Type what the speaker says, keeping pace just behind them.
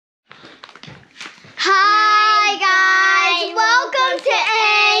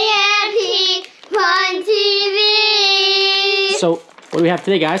What do we have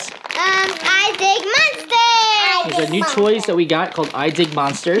today, guys? I Dig Monsters! These are new toys that we got called I Dig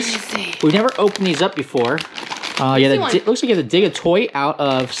Monsters. We've never opened these up before. Looks like you have to dig a toy out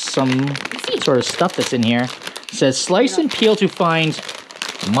of some sort of stuff that's in here. It says slice and peel to find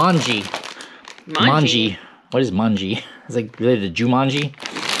Manji. Manji. What is Manji? It's like related to Jumanji?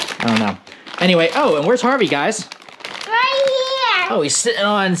 I don't know. Anyway, oh, and where's Harvey, guys? Right here! Oh, he's sitting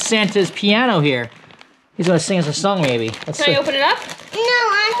on Santa's piano here. He's gonna sing us a song, maybe. Can I open it up? No,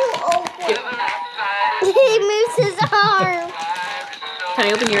 I can open it. He moves his arm. Can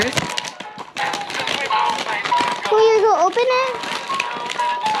I open yours? Will you go open it?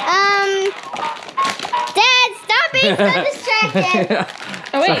 Dad, stop being so distracted.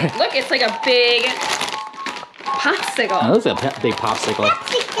 Oh wait, look, it's like a big popsicle. Oh, that's a big popsicle.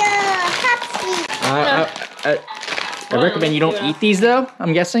 I recommend you don't eat these, though,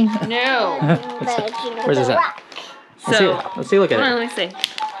 I'm guessing. No. Where's this at? Let's see a look at it. Hold on, let me see.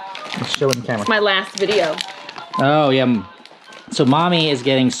 Let's show it in camera. It's my last video. Oh, yeah. So Mommy is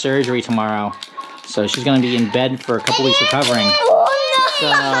getting surgery tomorrow. So she's going to be in bed for a couple weeks recovering.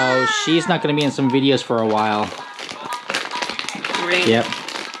 So she's not going to be in some videos for a while. Great. Yep.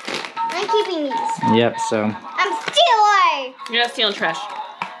 I'm keeping these. Yep, so. I'm stealing. You're not stealing trash.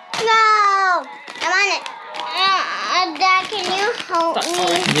 No. I'm on it. Dad, can you help me?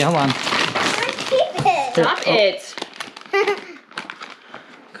 Yeah, hold on. Keep it. Stop it.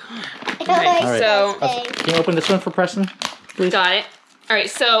 Alright, so can you open this one for Preston, please? got it. Alright,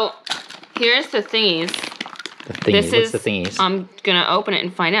 so here's the thingies. The thingies. What's the thingies? I'm gonna open it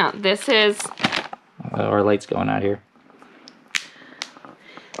and find out. This is our light's going out here.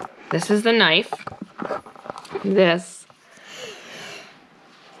 This is the knife. This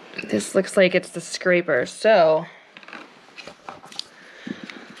looks like it's the scraper. So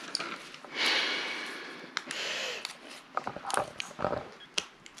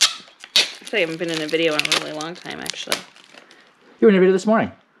I haven't been in a video in a really long time, actually. You were in a video this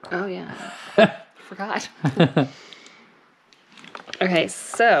morning. Oh yeah, forgot. Okay,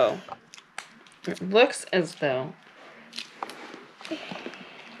 so it looks as though I'm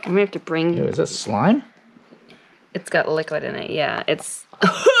gonna have to bring. Is that slime? It's got liquid in it. Yeah, it's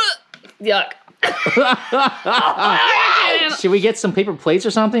yuck. Should we get some paper plates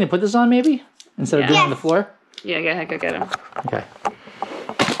or something to put this on, maybe, instead of doing it on the floor? Yeah, go ahead, go get them. Okay.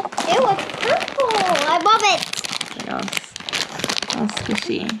 It was purple. I love it. Hang on. All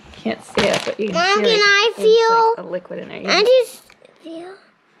squishy. Can't see it, but you can Mom, see can I there's feel? like a liquid in there. I just feel.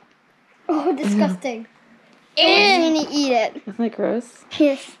 Oh, disgusting. I'm gonna eat it. Isn't it gross?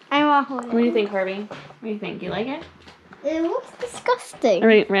 Yes, I want to hold What do you think, Harvey? What do you think? You like it? It looks disgusting. All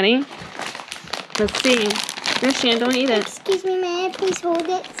right, ready? Let's see. No, Shan, don't eat it. Excuse me, may I please hold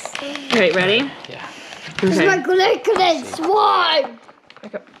it? All right, ready? Yeah. It's Okay. like liquid slime.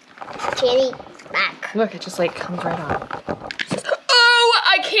 Back up. Kitty, back. Look, it just like comes right on. Oh,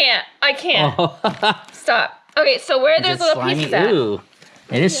 I can't. I can't. Oh. Stop. Okay, so where are those little slimy? pieces at? Ooh,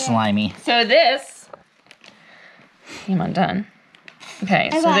 it is slimy. So this, I'm undone. Okay,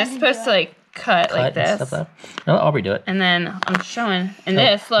 so this is supposed to like cut like and this. stuff up. No, Aubrey do it. And then I'm showing, and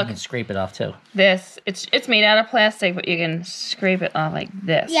this, look, You can scrape it off too. this, it's made out of plastic, but you can scrape it off like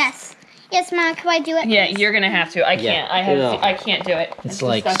this. Yes. Yes, Mom, can I do it? Yeah, you're gonna have to. I Yeah. can't. I can't do it. It's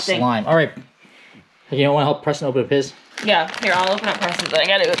like disgusting. slime. All right. You don't want to help Preston open up his? Yeah, here, I'll open up Preston's, but I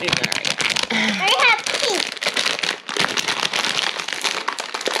gotta go do dinner again. I have pink.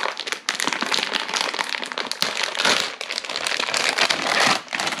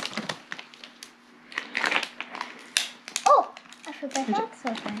 Oh, I forgot that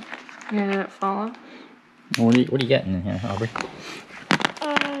something. You're gonna follow? What are you getting in here, Aubrey?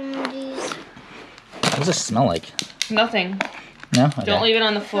 These. What does this smell like? Nothing. No? Okay. Don't leave it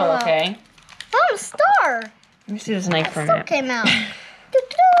on the floor, Hello. okay? Oh, a star. Let me see this knife for a Star minute. came out.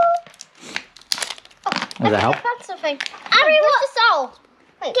 Doo-doo. Oh, Does that help? I found something. Where's the saw?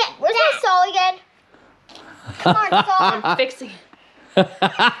 Wait, where's the saw again? Come on, saw. I'm fixing.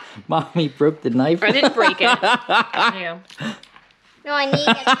 Mommy broke the knife. I didn't break it. There you go. No, I need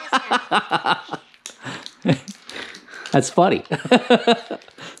it this time. That's funny. If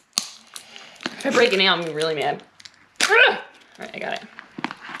I break it now, I'm gonna be really mad. All right, I got it.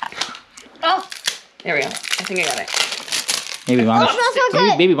 Oh, There we go. I think I got it. Maybe Mommy, smells so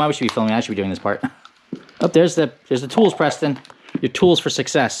good. maybe Mommy should be filming. I should be doing this part. Oh, there's the tools, Preston. Your tools for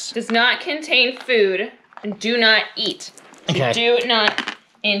success. Does not contain food and do not eat. Okay. Do not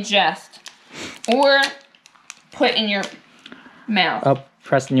ingest or put in your mouth. Oh,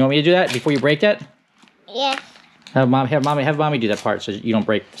 Preston, you want me to do that before you break that? yes. Have mommy do that part so you don't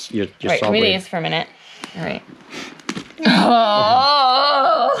break your Right, saw let me do blade. this for a minute. All right.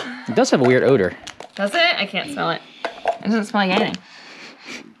 Oh. It does have a weird odor. Does it? I can't smell it. It doesn't smell like anything.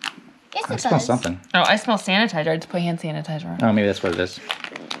 Yes, I it smell does. something. Oh, I smell sanitizer. I just put hand sanitizer on. Oh, maybe that's what it is.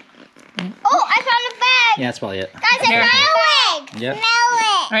 Oh, I found a bag. Yeah, that's probably it. Guys, I found a bag. Yep. Smell it.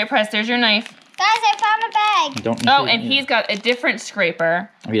 All right, Press, there's your knife. Guys, I found a bag. Don't. Oh, and he's got a different scraper.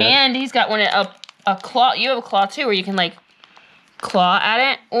 Oh, yeah. And he's got one a claw. You have a claw too, where you can like claw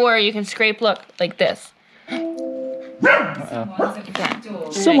at it, or you can scrape. Look like this.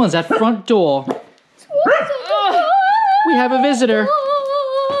 Someone's at front door. We have a visitor.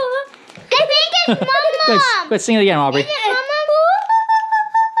 I think it's Mama. Let's sing it again, Aubrey.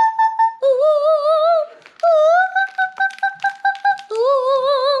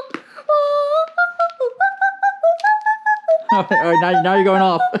 All right, now you're going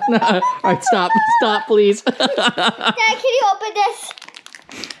off. All right, stop, please. Dad, can you open this?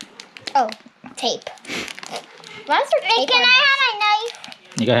 Oh, tape. Why is there tape? Can I have my knife?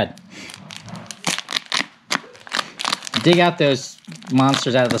 You go ahead. Dig out those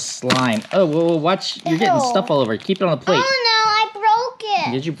monsters out of the slime. Oh, whoa, watch! You're getting stuff all over. Keep it on the plate. Oh no, I broke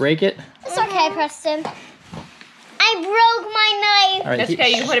it. Did you break it? It's okay, Preston. I broke my knife. All right, That's okay.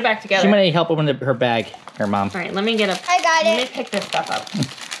 You can put it back together. She might need help open her bag. Her mom. All right, let me get a. I got Let me it. pick this stuff up.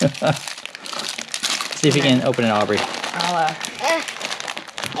 See if you can open it, Aubrey. I'll.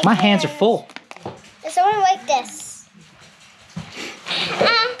 My hands are full. There's someone like this.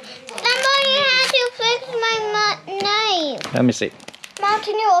 Somebody had to fix my knife. Let me see. Mom,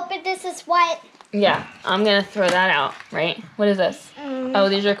 can you open this? It's wet. Yeah, I'm gonna throw that out. Right? What is this? Oh,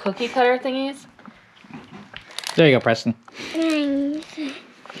 these are cookie cutter thingies. There you go, Preston. Here, you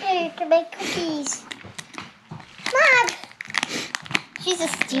can make cookies. Mom! She's a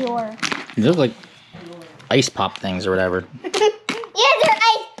stealer. They look like ice pop things or whatever. Yeah, they're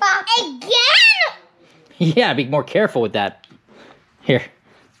ice pop. Again? Yeah, be more careful with that. Here.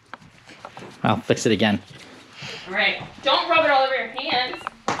 I'll fix it again. All right. Don't rub it all over your hands.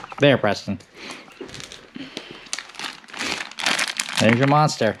 There, Preston. There's your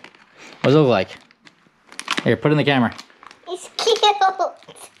monster. What does it look like? Here, put it in the camera. He's cute.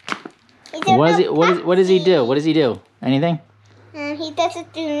 What does he do? What does he do? Anything? He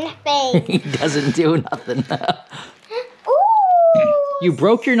doesn't do nothing. He doesn't do nothing. Ooh. You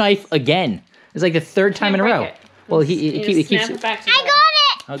broke your knife again. It's like the third time in a row. It. Well, he keeps snap it back I together. got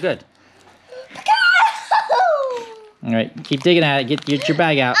it. Oh, good. All right, keep digging at it. Get your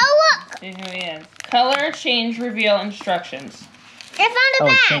bag out. Oh, look. See who he is. Color change reveal instructions. I found a Oh,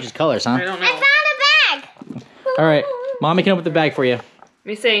 bag. it changes colors, huh? I don't know. I found a bag. All right, Mommy can open the bag for you. Let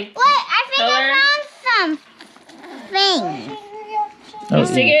me see. What? I think I found something. Oh, You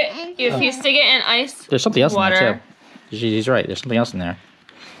stick it. If you stick it in ice. There's something else in water. there too. He's right. There's something else in there.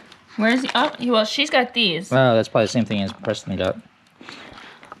 Where's he? Oh, well, she's got these. Oh, that's probably the same thing as Preston got.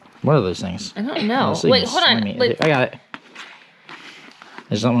 What are those things? I don't know. Those things Wait, hold on. slimy. Wait. I got it.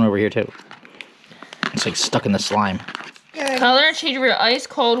 There's something over here too. It's like stuck in the slime. Color change reveal ice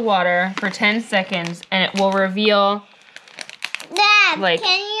cold water for 10 seconds, and it will reveal. Dad, Like-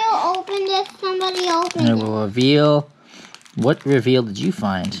 can you open this? Somebody open And it it. will reveal. What reveal did you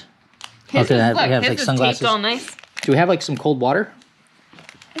find? His Okay, is, we look, have his like is sunglasses. taped all nice. Do we have like some cold water?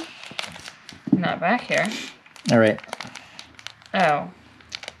 Not back here. All right. Oh.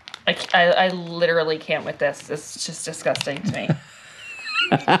 I literally can't with this. It's just disgusting to me.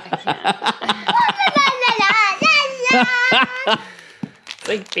 It's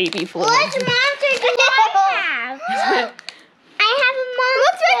like baby food. What monster do I have? I have a monster.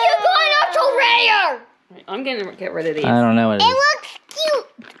 Looks like you're going out to rare. I'm gonna get rid of these. I don't know what it It is. looks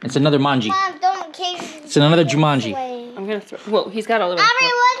cute. It's another Manji. Mom, don't kick. It's another Jumanji. I'm gonna throw. Whoa, he's got all over. Aubrey,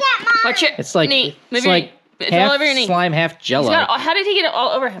 look at mom. Watch it. It's like knee. Move it's your like knee. It's all half over your knee. slime, half He's Jello. got, how did he get it all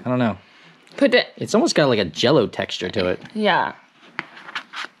over him? I don't know. Put it. It's almost got like a Jello texture to it. Yeah.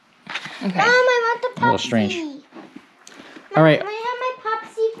 Okay. Mom, I want the Popsy. A little strange. All right. Can I have my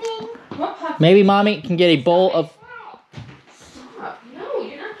Popsy thing? Maybe Mommy can get a bowl of. Stop. No,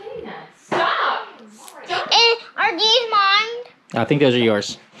 you're not getting that. Stop. Are these mine? I think those are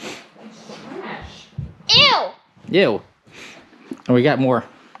yours. Ew. Ew. And we got more.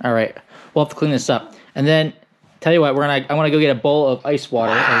 All right. We'll have to clean this up. And then, tell you what, I want to go get a bowl of ice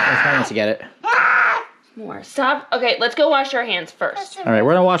water. I wants to get it. More. Stop. Okay, let's go wash our hands first. All right,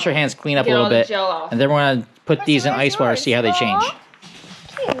 we're gonna wash our hands, clean up Get a all little the bit, gel off. and then we're gonna put these in ice water, see how they change.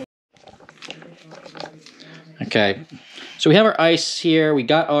 Okay, so we have our ice here. We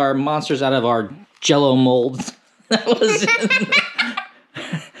got our monsters out of our Jello molds. That was,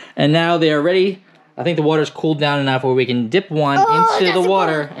 and now they are ready. I think the water's cooled down enough where we can dip one into the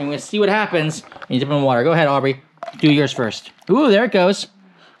water, and we'll see what happens when you dip it in the water. Go ahead, Aubrey. Do yours first. Ooh, there it goes.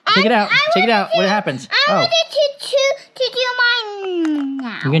 Take it out. Take it out. What happens? I wanted to do mine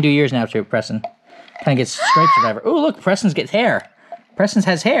now. You're going to do yours now, too, Preston. Kind of gets stripes or whatever. Ooh, look, Preston's gets hair. Preston's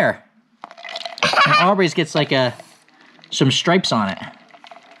has hair. And Aubrey's gets like some stripes on it.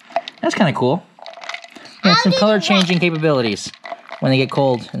 That's kind of cool. Yeah, some color changing capabilities when they get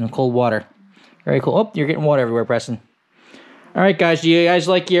cold in the cold water. Very cool. Oh, you're getting water everywhere, Preston. All right, guys. Do you guys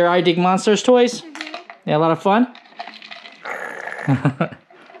like your I Dig Monsters toys? Yeah, a lot of fun?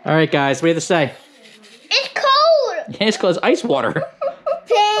 All right, guys. What do you have to say? It's cold. Yeah, it's cold. It's ice water.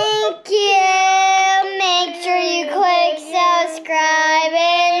 Thank you. Make sure you click subscribe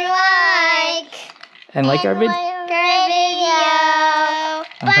and like. And like our video.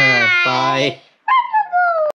 Bye. Bye.